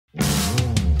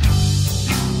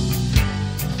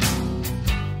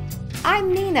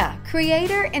I'm Nina,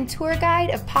 creator and tour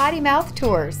guide of Potty Mouth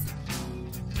Tours.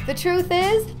 The truth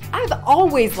is, I've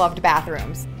always loved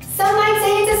bathrooms. Some might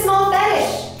say it's a small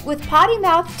fetish. With Potty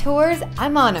Mouth Tours,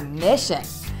 I'm on a mission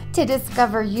to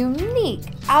discover unique,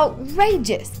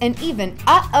 outrageous, and even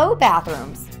uh-oh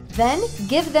bathrooms. Then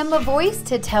give them a voice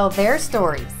to tell their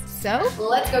stories. So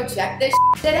let's go check this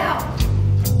shit out.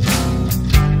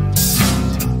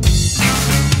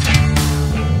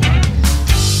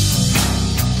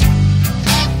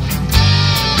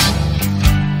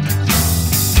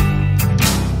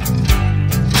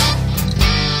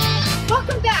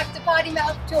 Welcome back to Potty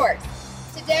Mouth Tours.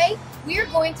 Today, we are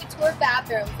going to tour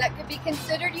bathrooms that could be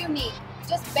considered unique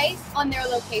just based on their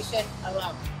location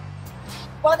alone.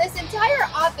 While this entire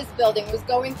office building was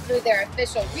going through their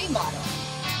official remodel,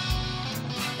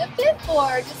 the 5th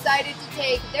floor decided to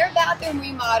take their bathroom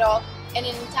remodel in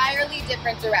an entirely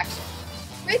different direction.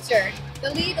 Richard,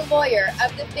 the lead lawyer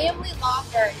of the family law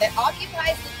firm that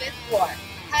occupies the 5th floor,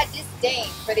 had disdain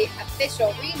for the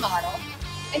official remodel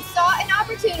and saw an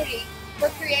opportunity for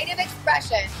creative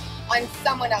expression on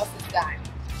someone else's dime.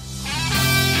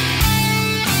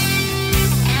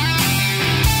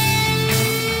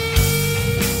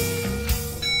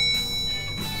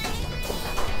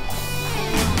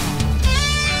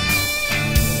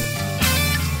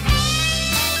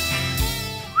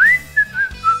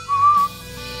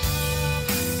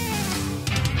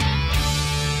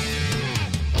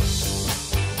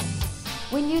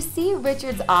 When you see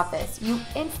Richard's office, you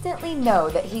instantly know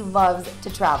that he loves to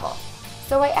travel.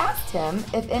 So I asked him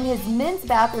if in his men's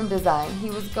bathroom design he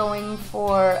was going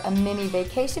for a mini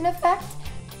vacation effect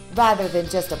rather than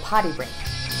just a potty break.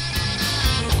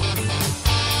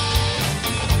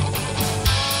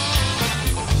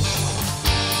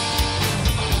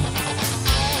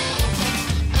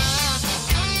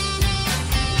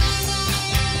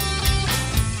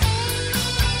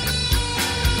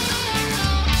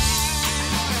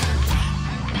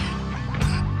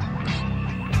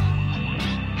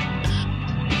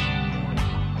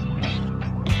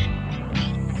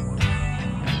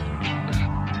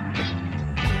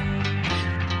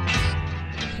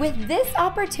 With this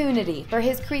opportunity for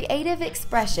his creative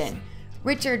expression,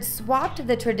 Richard swapped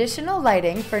the traditional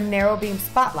lighting for narrow beam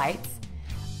spotlights,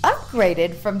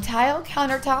 upgraded from tile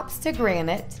countertops to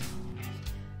granite,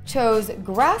 chose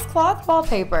grass cloth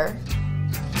wallpaper,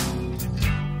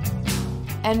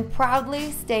 and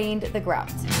proudly stained the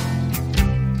grout.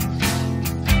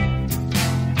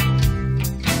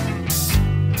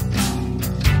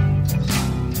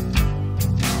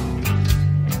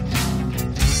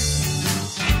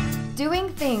 Doing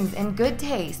things in good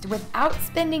taste without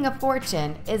spending a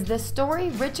fortune is the story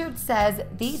Richard says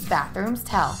these bathrooms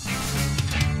tell.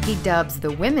 He dubs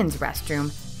the women's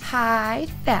restroom high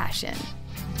fashion.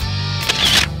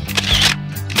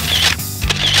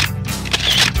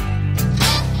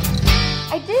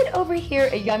 I did overhear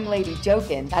a young lady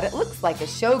joking that it looks like a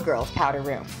showgirl's powder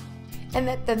room, and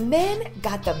that the men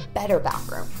got the better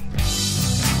bathroom.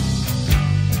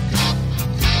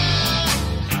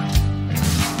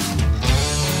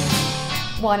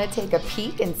 Want to take a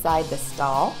peek inside the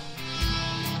stall?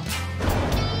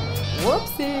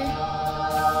 Whoopsie!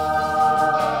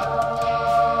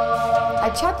 I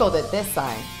chuckled at this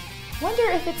sign. Wonder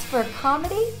if it's for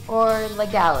comedy or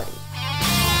legality.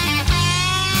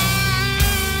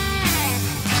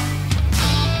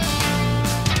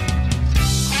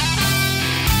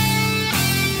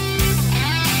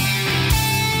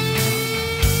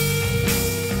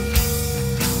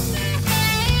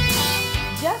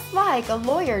 Like a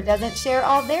lawyer doesn't share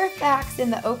all their facts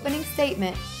in the opening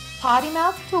statement, Potty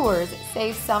Mouth Tours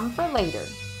saves some for later.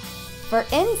 For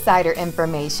insider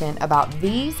information about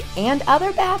these and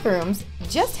other bathrooms,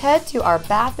 just head to our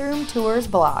Bathroom Tours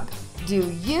blog.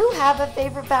 Do you have a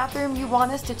favorite bathroom you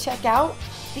want us to check out?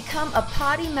 Become a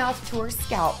Potty Mouth Tour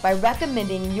Scout by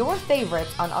recommending your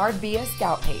favorites on our Be a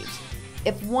Scout page.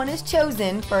 If one is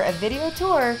chosen for a video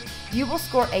tour, you will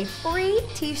score a free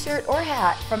t-shirt or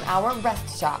hat from our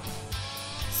Rest Shop.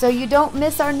 So you don't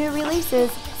miss our new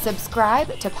releases,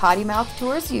 subscribe to Potty Mouth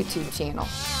Tours YouTube channel.